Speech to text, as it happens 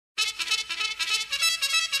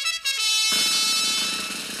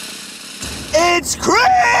It's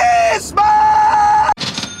Christmas!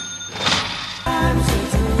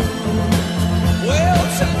 Well,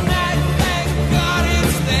 tonight, thank God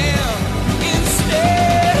it's them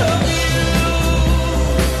instead of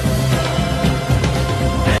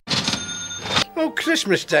you. Oh,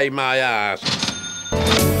 Christmas Day, my ass.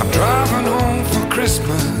 I'm driving home for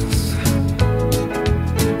Christmas.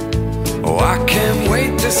 Oh, I can't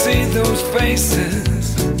wait to see those faces.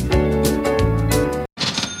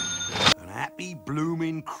 And happy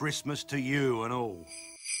blooming Christmas to you and all.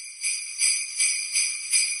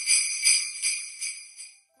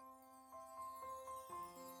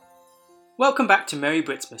 Welcome back to Merry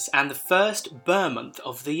Britsmas and the first Burr month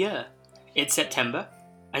of the year. It's September,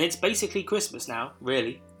 and it's basically Christmas now,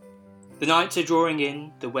 really. The nights are drawing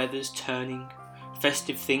in, the weather's turning,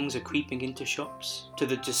 festive things are creeping into shops, to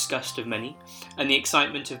the disgust of many, and the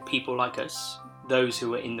excitement of people like us, those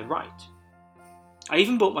who are in the right. I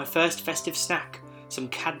even bought my first festive snack, some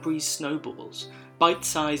Cadbury's Snowballs,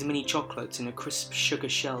 bite-sized mini chocolates in a crisp sugar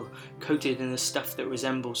shell coated in a stuff that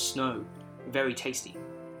resembles snow. Very tasty.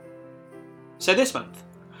 So this month,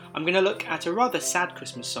 I'm going to look at a rather sad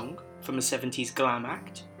Christmas song from a 70s glam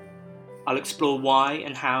act. I'll explore why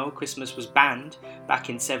and how Christmas was banned back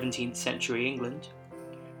in 17th century England,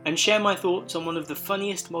 and share my thoughts on one of the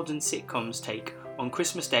funniest modern sitcoms take on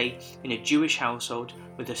Christmas Day in a Jewish household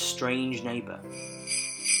with a strange neighbour.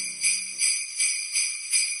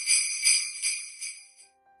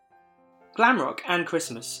 Glam rock and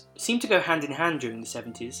Christmas seemed to go hand in hand during the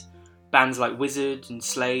 70s. Bands like Wizzard and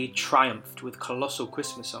Slade triumphed with colossal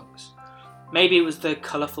Christmas songs. Maybe it was the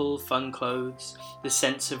colourful, fun clothes, the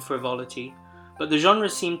sense of frivolity, but the genre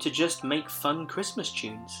seemed to just make fun Christmas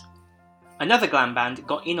tunes. Another glam band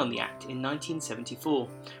got in on the act in 1974,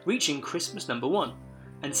 reaching Christmas #1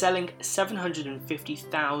 and selling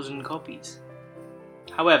 750,000 copies.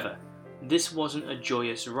 However, this wasn't a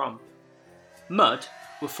joyous romp. Mud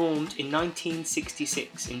were formed in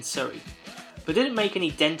 1966 in Surrey, but didn't make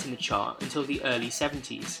any dent in the chart until the early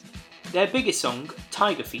 70s. Their biggest song,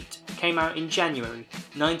 Tiger Feet, came out in January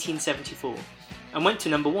 1974 and went to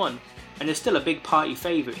 #1 and is still a big party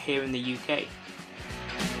favourite here in the UK.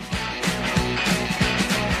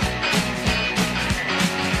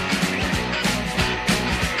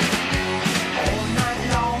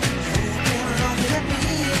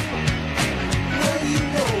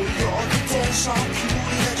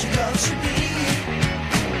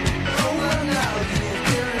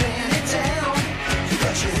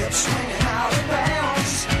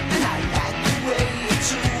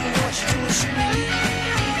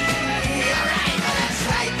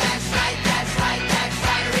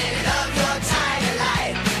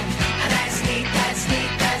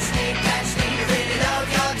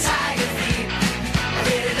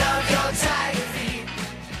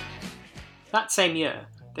 That same year,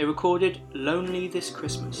 they recorded Lonely This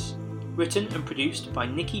Christmas, written and produced by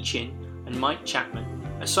Nicky Chinn and Mike Chapman,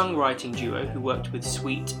 a songwriting duo who worked with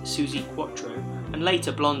Sweet, Suzi Quatro, and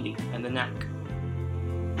later Blondie and the Knack.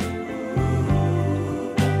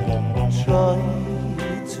 Try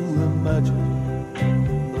to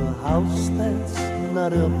imagine a house that's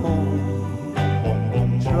not a home.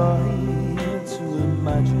 Try to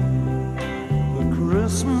imagine the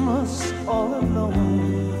Christmas all alone.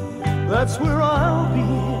 That's where I'll be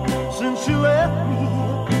since you left me.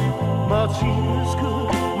 My tears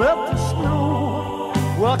could melt the snow.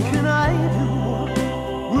 What can I do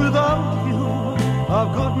without you?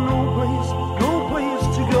 I've got no place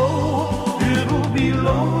to go. It'll be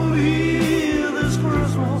lonely this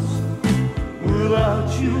Christmas without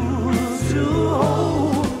you to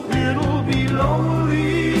hold. It'll be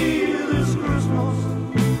lonely this Christmas,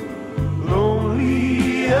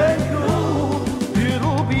 lonely and cold.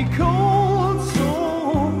 It'll be cold, so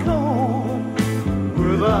cold,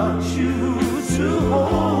 without you to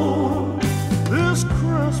hold this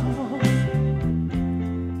Christmas.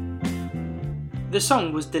 The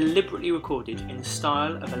song was deliberately recorded in the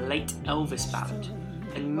style of a late Elvis ballad,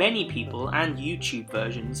 and many people and YouTube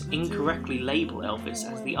versions incorrectly label Elvis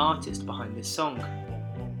as the artist behind this song.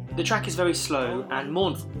 The track is very slow and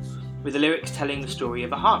mournful, with the lyrics telling the story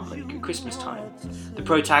of a heartbreak at Christmas time. The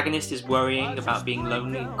protagonist is worrying about being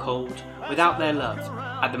lonely and cold without their love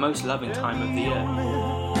at the most loving time of the year.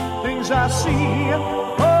 Things I see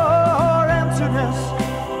are emptiness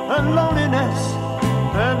and loneliness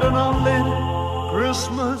and an unlit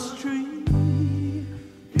Christmas tree.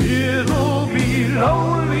 It'll be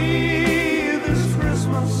lonely this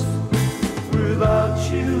Christmas without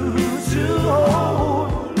you to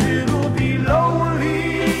hold. It'll be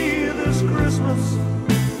lonely this Christmas,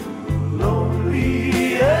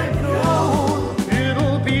 lonely and cold.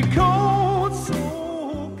 It'll be cold, so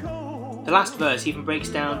The last verse even breaks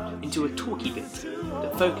down into a talky bit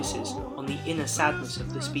that focuses on the inner sadness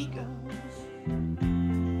of the speaker.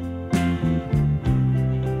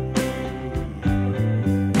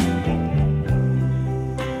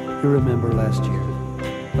 You remember last year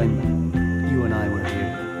when you and I were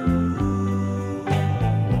here?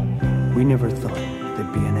 We never thought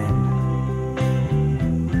there'd be an end.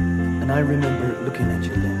 And I remember looking at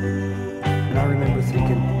you then, and I remember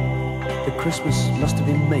thinking that Christmas must have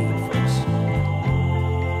been made for us.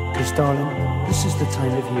 'Cause darling, this is the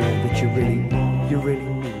time of year that you really need love.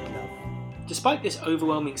 Despite this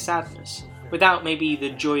overwhelming sadness, without maybe the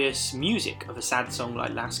joyous music of a sad song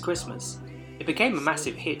like Last Christmas, it became a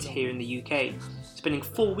massive hit here in the UK, spending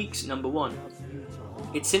 4 weeks at number 1.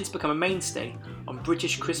 It's since become a mainstay on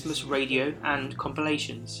British Christmas radio and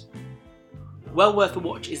compilations. Well worth a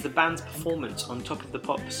watch is the band's performance on Top of the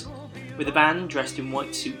Pops, with the band dressed in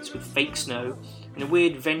white suits with fake snow and a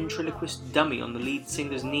weird ventriloquist dummy on the lead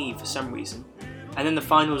singer's knee for some reason, and then the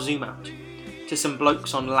final zoom out to some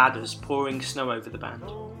blokes on ladders pouring snow over the band.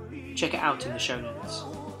 Check it out in the show notes.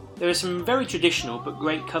 There are some very traditional but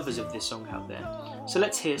great covers of this song out there, so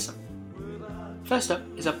let's hear some. First up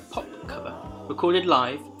is a pop cover, recorded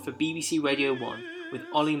live for BBC Radio 1 with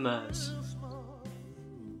Ollie Murs.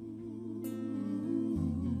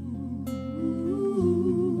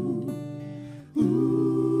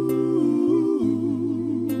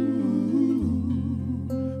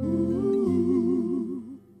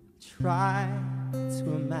 Try to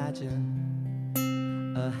imagine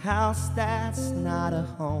a house that's not a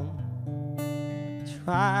home.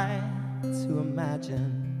 Try to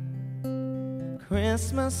imagine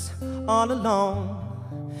Christmas all alone.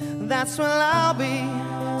 That's where I'll be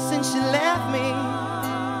since you left me.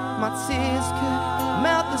 My tears could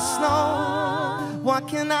melt the snow. What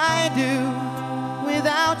can I do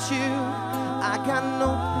without you? I got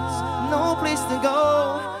no place to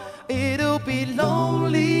go. It'll be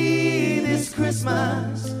lonely this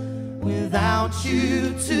Christmas without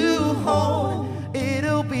you to hold.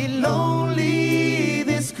 It'll be lonely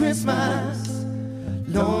this Christmas,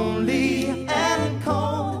 lonely and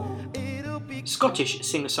cold. Scottish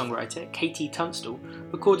singer-songwriter Katie Tunstall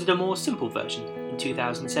recorded a more simple version in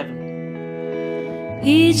 2007.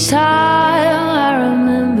 Each time I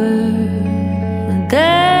remember the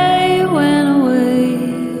day you went away,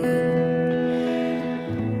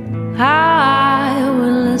 I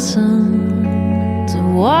will listen to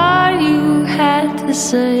what you had to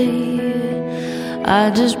say. I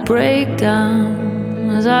just break down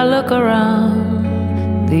as I look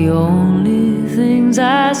around. The only things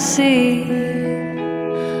I see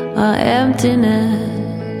are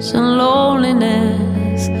emptiness and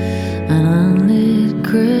loneliness, an unlit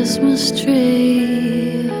Christmas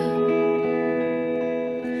tree.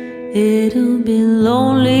 It'll be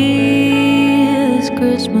lonely this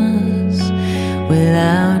Christmas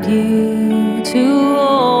without you to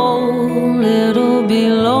hold. It'll be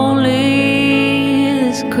lonely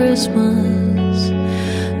this Christmas,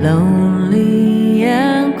 lonely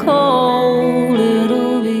and cold.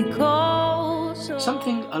 It'll be cold.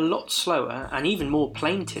 Something a lot slower and even more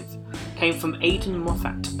plaintive came from Aidan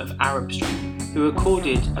Moffat of Arab Strap, who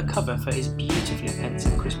recorded a cover for his beautifully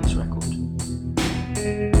pensive Christmas record.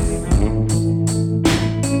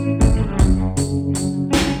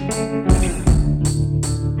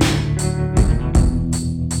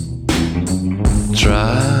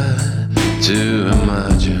 Try to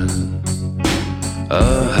imagine a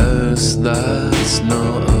house that's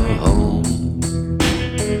not a home.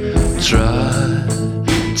 Try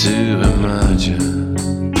to imagine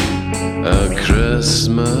a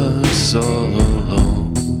Christmas all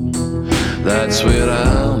alone. That's where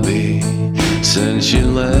I'll be since you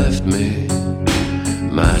left me.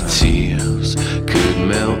 My tears could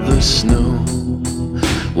melt the snow.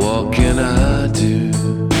 What can I do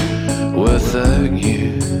without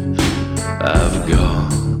you? I've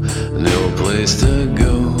got no place to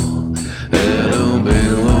go. It'll be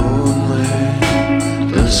lonely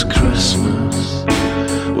this Christmas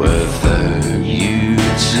without you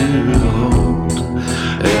to hold.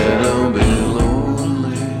 It'll be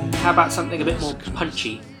lonely. How about something a bit more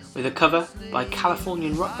punchy with a cover by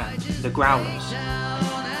Californian rock band The Growlers?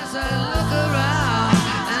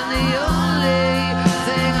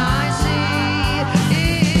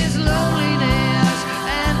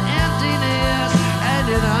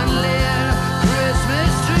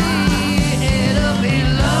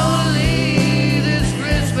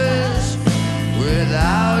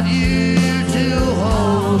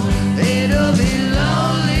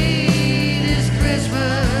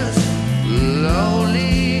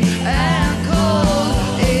 Lonely and cold,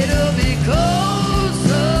 it'll be cold,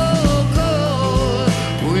 so cold.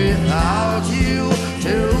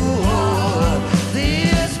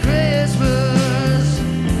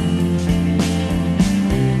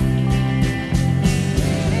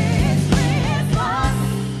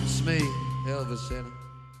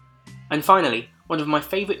 And finally, one of my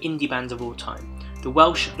favourite indie bands of all time, the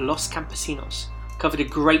Welsh Los Campesinos, covered a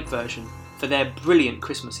great version for their brilliant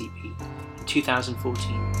Christmas EP in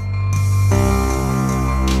 2014.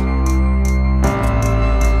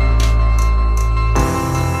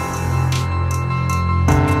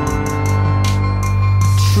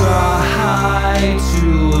 Try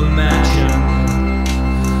to imagine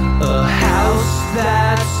a house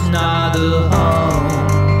that's not a home.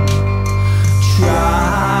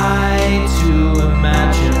 Try to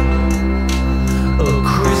imagine a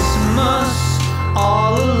Christmas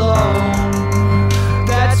all alone.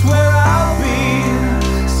 That's where I'll be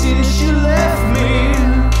since you left me.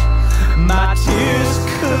 My tears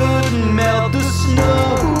couldn't melt the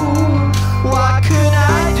snow. What could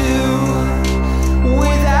I do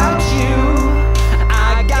without you?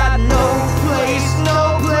 I got no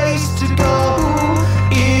place to go.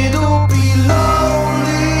 It'll be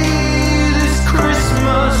lonely this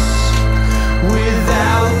Christmas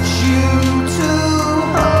without you to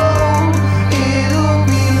hold. It'll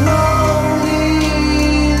be lonely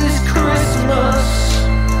this Christmas,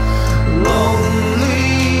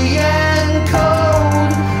 lonely and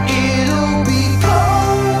cold. It'll be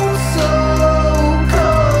cold, so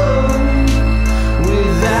cold,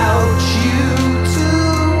 without you to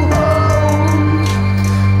hold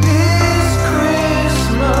this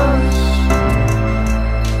Christmas.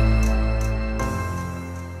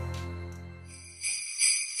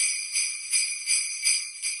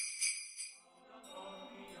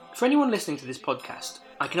 For anyone listening to this podcast,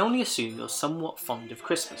 I can only assume you're somewhat fond of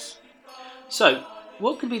Christmas. So,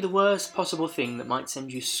 what could be the worst possible thing that might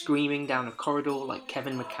send you screaming down a corridor like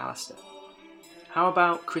Kevin McAllister? How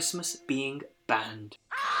about Christmas being banned?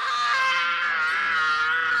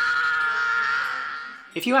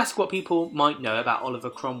 If you ask what people might know about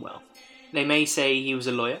Oliver Cromwell, they may say he was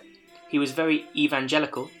a lawyer, he was very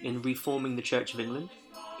evangelical in reforming the Church of England,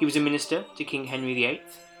 he was a minister to King Henry VIII,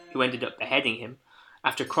 who ended up beheading him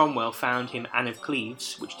after Cromwell found him Anne of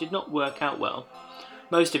Cleves, which did not work out well.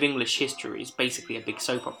 Most of English history is basically a big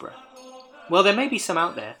soap opera. Well, there may be some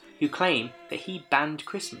out there who claim that he banned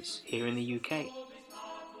Christmas here in the UK.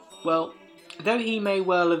 Well, though he may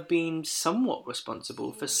well have been somewhat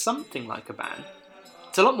responsible for something like a ban,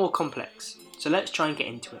 it's a lot more complex, so let's try and get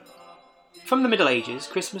into it. From the Middle Ages,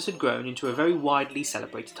 Christmas had grown into a very widely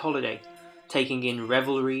celebrated holiday, taking in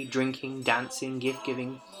revelry, drinking, dancing,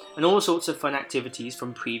 gift-giving, and all sorts of fun activities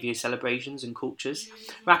from previous celebrations and cultures,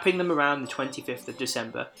 wrapping them around the 25th of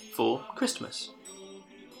December for Christmas.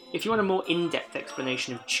 If you want a more in-depth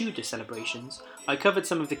explanation of Tudor celebrations, I covered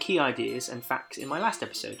some of the key ideas and facts in my last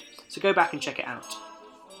episode, so go back and check it out.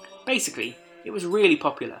 Basically, it was really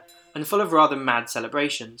popular, and full of rather mad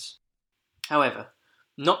celebrations. However,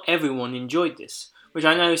 not everyone enjoyed this, which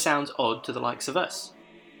I know sounds odd to the likes of us.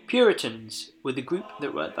 Puritans were the group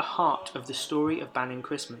that were at the heart of the story of banning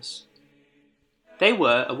Christmas. They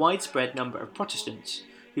were a widespread number of Protestants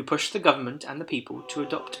who pushed the government and the people to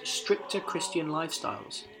adopt stricter Christian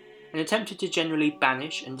lifestyles and attempted to generally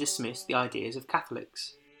banish and dismiss the ideas of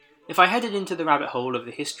Catholics. If I headed into the rabbit hole of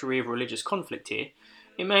the history of religious conflict here,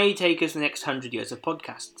 it may take us the next 100 years of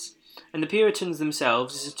podcasts, and the Puritans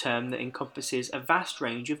themselves is a term that encompasses a vast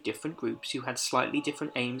range of different groups who had slightly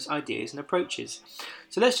different aims, ideas and approaches.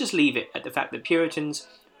 So let's just leave it at the fact that Puritans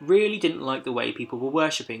really didn't like the way people were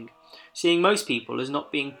worshipping, seeing most people as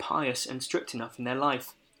not being pious and strict enough in their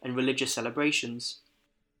life and religious celebrations.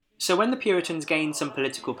 So when the Puritans gained some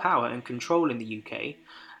political power and control in the UK,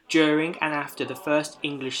 during and after the First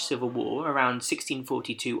English Civil War around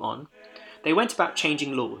 1642 on, they went about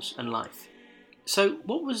changing laws and life. So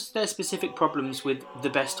what was their specific problems with the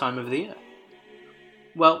best time of the year?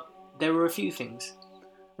 Well, there were a few things.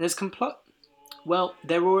 And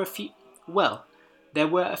there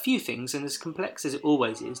were a few things, and as complex as it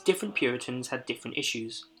always is, different Puritans had different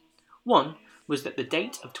issues. One was that the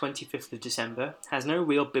date of 25th of December has no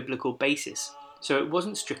real biblical basis, so it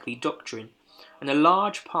wasn't strictly doctrine, and a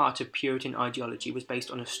large part of Puritan ideology was based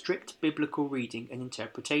on a strict biblical reading and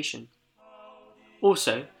interpretation.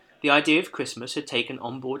 Also, the idea of Christmas had taken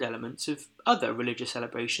on board elements of other religious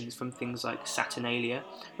celebrations, from things like Saturnalia,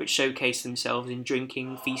 which showcased themselves in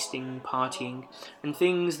drinking, feasting, partying, and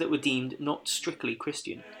things that were deemed not strictly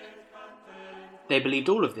Christian. They believed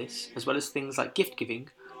all of this, as well as things like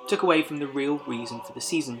gift-giving, took away from the real reason for the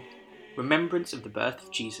season, remembrance of the birth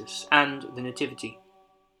of Jesus and the Nativity.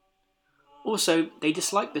 Also, they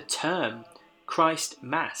disliked the term Christ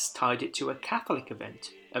Mass, tied it to a Catholic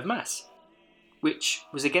event of Mass, which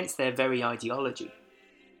was against their very ideology.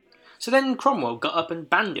 So then Cromwell got up and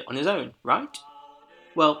banned it on his own, right?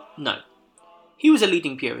 Well, no. He was a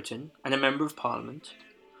leading Puritan and a member of Parliament,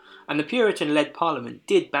 and the Puritan-led Parliament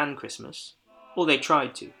did ban Christmas, or they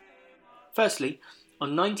tried to. Firstly,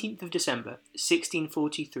 on 19th of December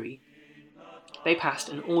 1643, they passed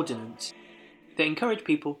an ordinance that encouraged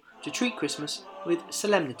people to treat Christmas with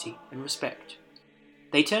solemnity and respect.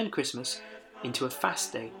 They turned Christmas into a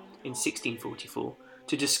fast day in 1644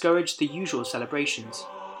 to discourage the usual celebrations.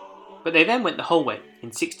 But they then went the whole way in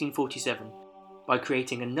 1647 by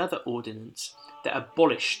creating another ordinance that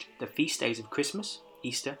abolished the feast days of Christmas,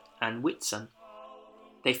 Easter and Whitsun.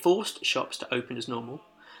 They forced shops to open as normal.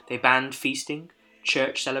 They banned feasting,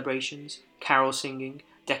 church celebrations, carol singing,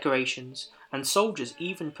 decorations, and soldiers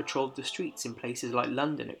even patrolled the streets in places like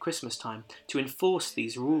London at Christmas time to enforce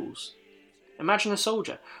these rules. Imagine a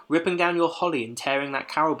soldier ripping down your holly and tearing that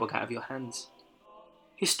carol book out of your hands.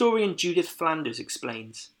 Historian Judith Flanders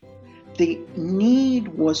explains, the need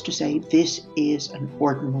was to say this is an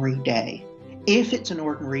ordinary day. If it's an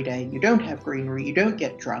ordinary day, you don't have greenery, you don't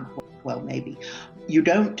get drunk, well maybe, you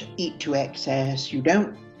don't eat to excess, you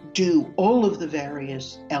don't do all of the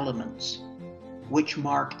various elements which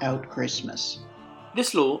mark out Christmas.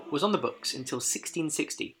 This law was on the books until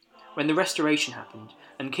 1660, when the Restoration happened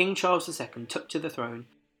and King Charles II took to the throne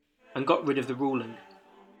and got rid of the ruling.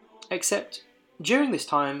 Except, during this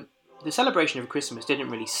time, the celebration of Christmas didn't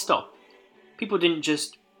really stop. People didn't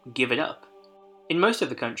just give it up. In most of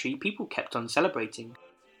the country, people kept on celebrating.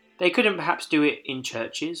 They couldn't perhaps do it in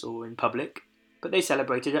churches or in public, but they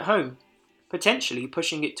celebrated at home, potentially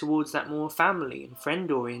pushing it towards that more family and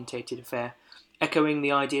friend-orientated affair, echoing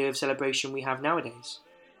the idea of celebration we have nowadays.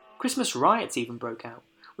 Christmas riots even broke out,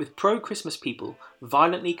 with pro-Christmas people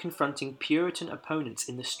violently confronting Puritan opponents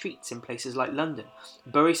in the streets in places like London,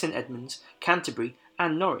 Bury St Edmunds, Canterbury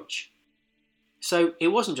and Norwich. So it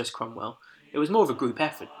wasn't just Cromwell, it was more of a group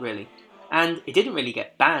effort, really. And it didn't really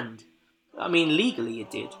get banned. I mean, legally it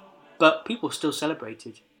did, but people still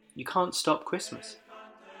celebrated. You can't stop Christmas.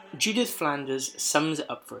 Judith Flanders sums it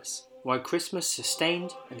up for us, why Christmas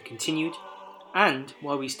sustained and continued, and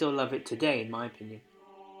why we still love it today, in my opinion.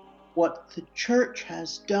 What the church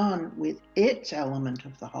has done with its element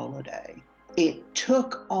of the holiday, it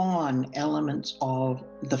took on elements of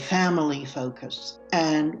the family focus,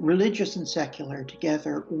 and religious and secular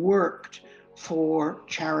together worked for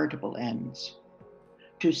charitable ends.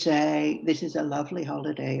 To say, this is a lovely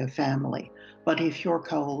holiday of family, but if you're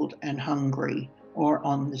cold and hungry or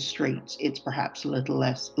on the streets, it's perhaps a little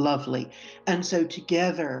less lovely. And so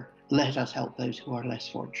together, let us help those who are less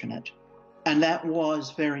fortunate. And that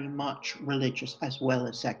was very much religious as well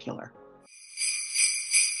as secular.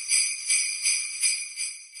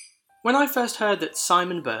 When I first heard that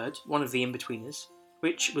Simon Bird, one of the In-Betweeners,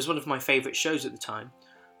 which was one of my favourite shows at the time,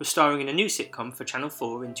 was starring in a new sitcom for Channel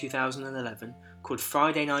 4 in 2011 called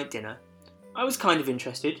Friday Night Dinner, I was kind of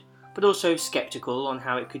interested, but also sceptical on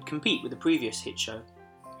how it could compete with the previous hit show.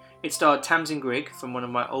 It starred Tamsin Grigg from one of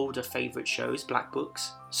my older favourite shows, Black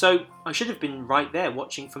Books, so I should have been right there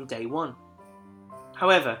watching from day one.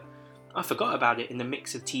 However, I forgot about it in the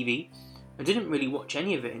mix of TV and didn't really watch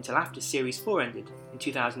any of it until after Series 4 ended in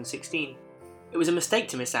 2016. It was a mistake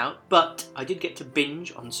to miss out, but I did get to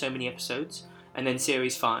binge on so many episodes, and then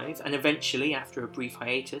Series 5, and eventually, after a brief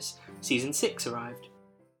hiatus, Season 6 arrived.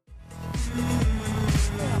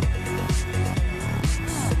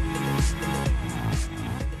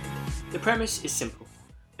 The premise is simple.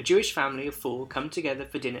 A Jewish family of 4 come together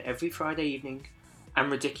for dinner every Friday evening, and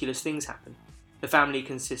ridiculous things happen. The family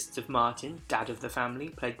consists of Martin, dad of the family,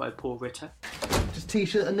 played by Paul Ritter. Just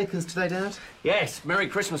t-shirt and knickers today, Dad? Yes, Merry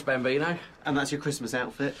Christmas, Bambino. And that's your Christmas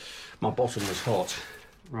outfit? My bottom was hot.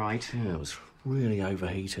 Right. Yeah, it was really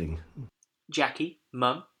overheating. Jackie,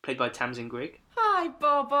 Mum, played by Tamsin Grigg. Hi,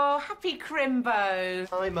 Bobo. Happy Crimbo.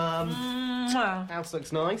 Hi, Mum. Mwah. House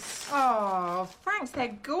looks nice. Oh, thanks.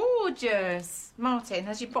 They're gorgeous. Martin,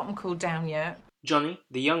 has your bottom cooled down yet? Johnny,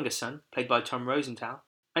 the younger son, played by Tom Rosenthal.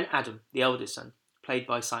 And Adam, the eldest son, played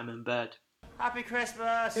by Simon Bird. Happy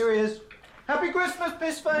Christmas! Here he is. Happy Christmas,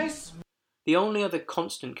 Pissface! The only other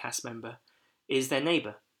constant cast member is their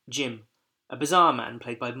neighbour, Jim, a bizarre man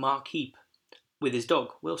played by Mark Heap, with his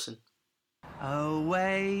dog, Wilson.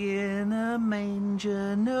 Away in a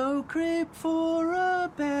manger, no crib for a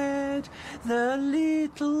bed, the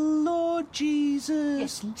little Lord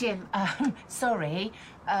Jesus... Yes, Jim, sorry,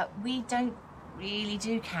 we don't really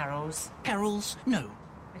do carols. Carols? No.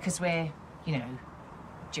 Because we're,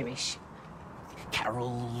 Jewish.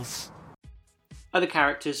 Carols. Other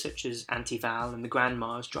characters such as Auntie Val and the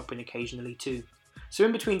grandmas drop in occasionally too. So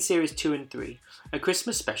in between Series 2 and 3, a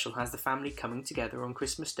Christmas special has the family coming together on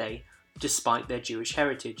Christmas Day despite their Jewish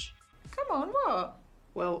heritage. Come on, what?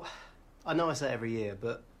 Well, I know I say it every year,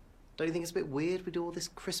 but Don't you think it's a bit weird we do all this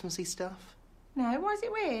Christmassy stuff? No, why is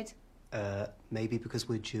it weird? Maybe because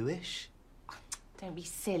we're Jewish? Don't be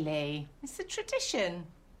silly. It's a tradition.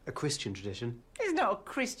 A Christian tradition? It's not a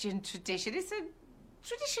Christian tradition. It's a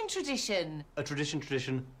tradition. A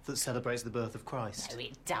tradition that celebrates the birth of Christ. No,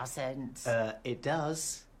 it doesn't. It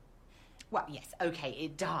does. Well, yes, OK,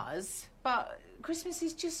 it does. But Christmas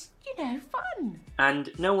is just, fun. And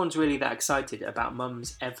no one's really that excited about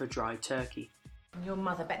Mum's ever-dry turkey. Your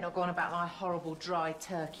mother better not go on about my horrible dry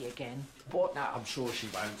turkey again. What? No, I'm sure she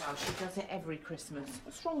won't. Well, she does it every Christmas.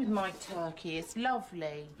 What's wrong with my turkey? It's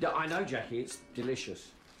lovely. Yeah, I know, Jackie. It's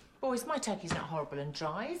delicious. Boys, my turkey's not horrible and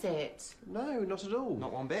dry, is it? No, not at all.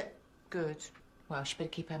 Not one bit. Good. Well, she better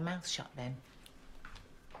keep her mouth shut then.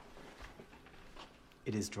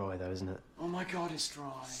 It is dry, though, isn't it? Oh, my God, it's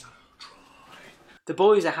dry. So dry. The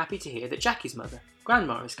boys are happy to hear that Jackie's mother,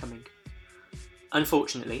 Grandma, is coming.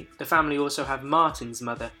 Unfortunately, the family also have Martin's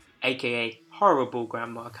mother, aka Horrible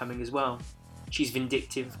Grandma, coming as well. She's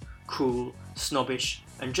vindictive, cruel, snobbish,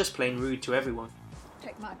 and just plain rude to everyone.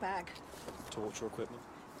 Take my bag. Torture equipment.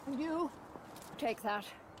 And you, take that.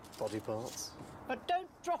 Body parts. But don't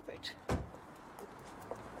drop it.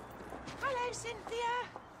 Hello, Cynthia.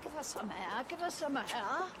 Give us some air, give us some air.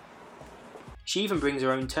 She even brings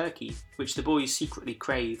her own turkey, which the boys secretly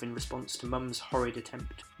crave in response to Mum's horrid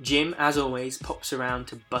attempt. Jim, as always, pops around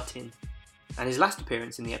to butt in. And his last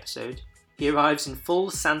appearance in the episode, he arrives in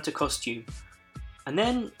full Santa costume. And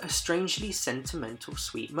then a strangely sentimental,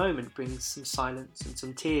 sweet moment brings some silence and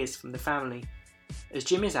some tears from the family, as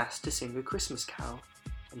Jim is asked to sing a Christmas carol,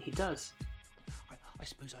 and he does. I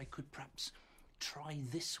suppose I could perhaps try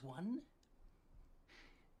this one.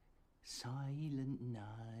 Silent night,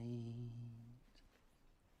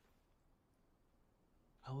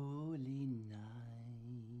 holy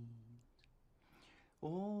night,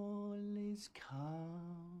 all is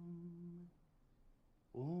calm,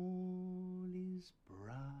 all is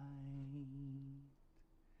bright,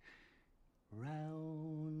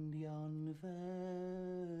 round yon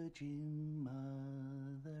Virgin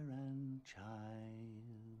Mother and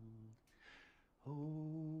Child,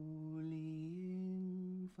 holy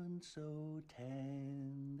infant so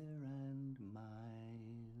tender and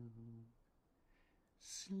mild,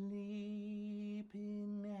 sleep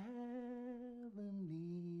in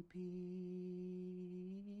heavenly peace,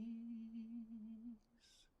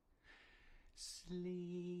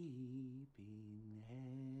 sleep in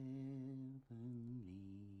heavenly peace.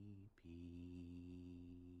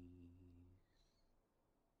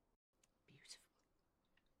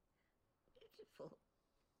 Beautiful.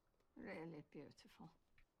 Really beautiful.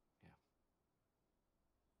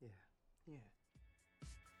 Yeah.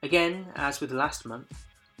 Again, as with last month,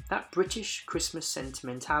 that British Christmas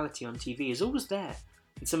sentimentality on TV is always there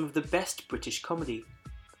in some of the best British comedy.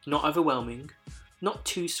 Not overwhelming, not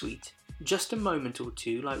too sweet, just a moment or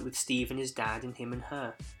two like with Steve and his dad in Him and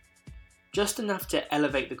Her. Just enough to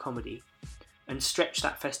elevate the comedy and stretch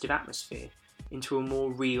that festive atmosphere into a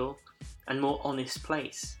more real and more honest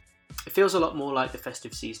place. It feels a lot more like the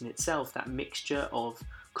festive season itself, that mixture of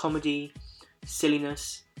comedy,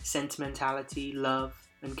 silliness, sentimentality, love,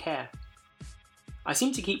 and care. I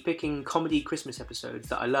seem to keep picking comedy Christmas episodes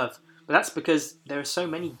that I love, but that's because there are so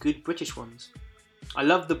many good British ones. I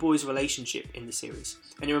love the boys' relationship in the series,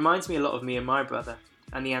 and it reminds me a lot of me and my brother,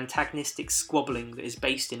 and the antagonistic squabbling that is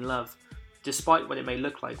based in love, despite what it may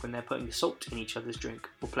look like when they're putting salt in each other's drink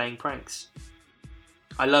or playing pranks.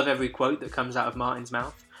 I love every quote that comes out of Martin's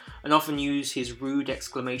mouth, and often use his rude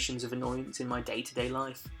exclamations of annoyance in my day-to-day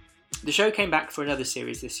life. The show came back for another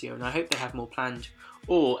series this year, and I hope they have more planned,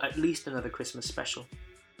 or at least another Christmas special.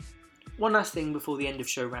 One last thing before the end of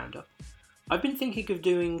show roundup. I've been thinking of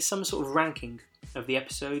doing some sort of ranking of the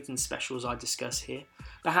episodes and specials I discuss here,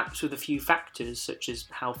 perhaps with a few factors such as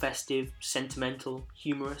how festive, sentimental,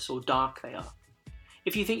 humorous or dark they are.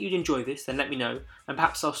 If you think you'd enjoy this, then let me know, and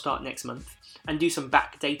perhaps I'll start next month, and do some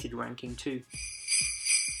backdated ranking too.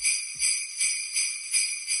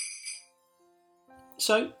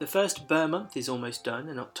 So, the first Burr month is almost done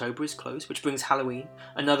and October is close, which brings Halloween,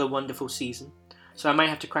 another wonderful season, so I may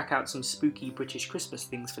have to crack out some spooky British Christmas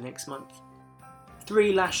things for next month.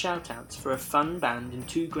 3 last shout-outs for a fun band and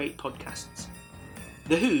 2 great podcasts.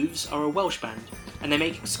 The Hooves are a Welsh band, and they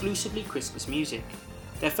make exclusively Christmas music.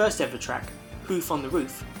 Their first ever track, Hoof on the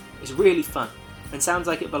Roof, is really fun, and sounds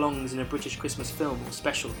like it belongs in a British Christmas film or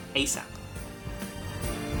special ASAP.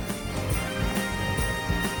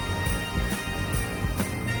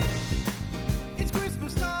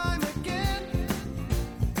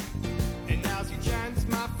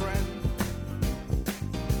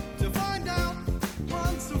 To find out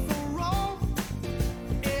once and for all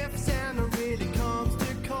if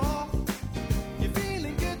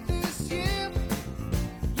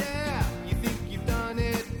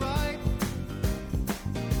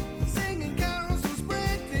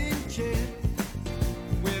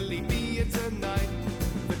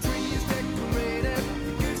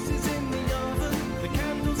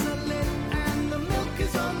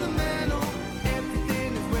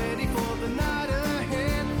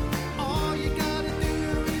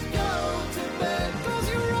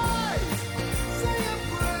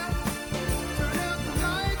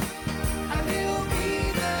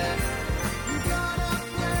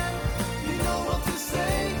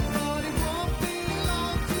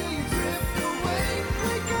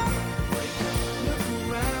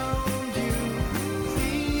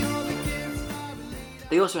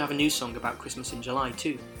They also have a new song about Christmas in July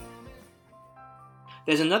too.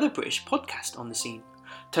 There's another British podcast on the scene.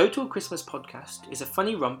 Total Christmas Podcast is a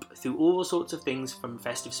funny romp through all sorts of things from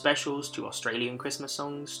festive specials to Australian Christmas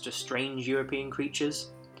songs to strange European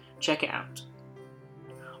creatures. Check it out.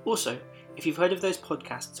 Also, if you've heard of those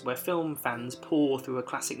podcasts where film fans pore through a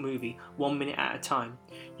classic movie 1 minute at a time,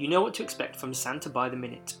 you know what to expect from Santa by the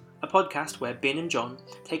Minute, a podcast where Bin and John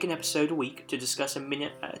take an episode a week to discuss a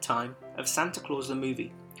minute at a time of Santa Claus the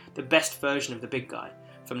movie, the best version of the big guy,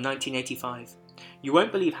 from 1985. You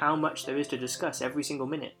won't believe how much there is to discuss every single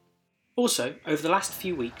minute. Also, over the last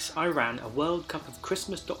few weeks, I ran a World Cup of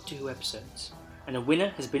Christmas Doctor Who episodes, and a winner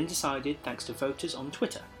has been decided thanks to voters on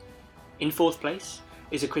Twitter. In fourth place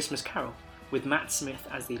is A Christmas Carol, with Matt Smith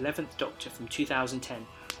as the 11th Doctor from 2010,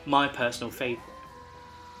 my personal favourite.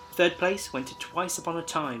 Third place went to Twice Upon a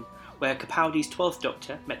Time, where Capaldi's 12th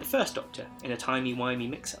Doctor met the First Doctor in a timey-wimey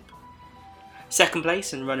mix-up. Second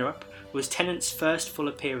place and runner-up was Tennant's first full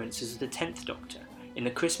appearance as the 10th Doctor in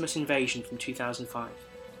The Christmas Invasion from 2005.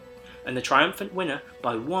 And the triumphant winner,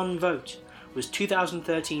 by one vote, was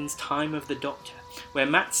 2013's Time of the Doctor, where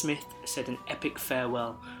Matt Smith said an epic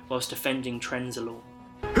farewell whilst defending Trenzalore.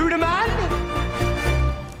 Who the man?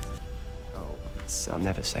 Oh, I'm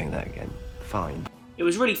never saying that again. Fine. It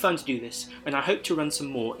was really fun to do this, and I hope to run some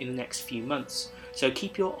more in the next few months, so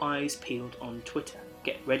keep your eyes peeled on Twitter.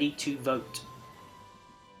 Get ready to vote.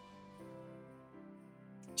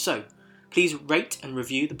 So, please rate and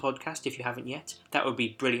review the podcast if you haven't yet. That would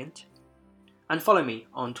be brilliant. And follow me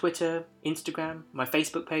on Twitter, Instagram, my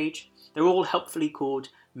Facebook page. They're all helpfully called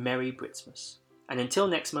Merry Britsmas. And until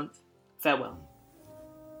next month, farewell.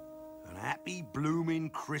 And happy blooming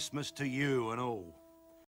Christmas to you and all.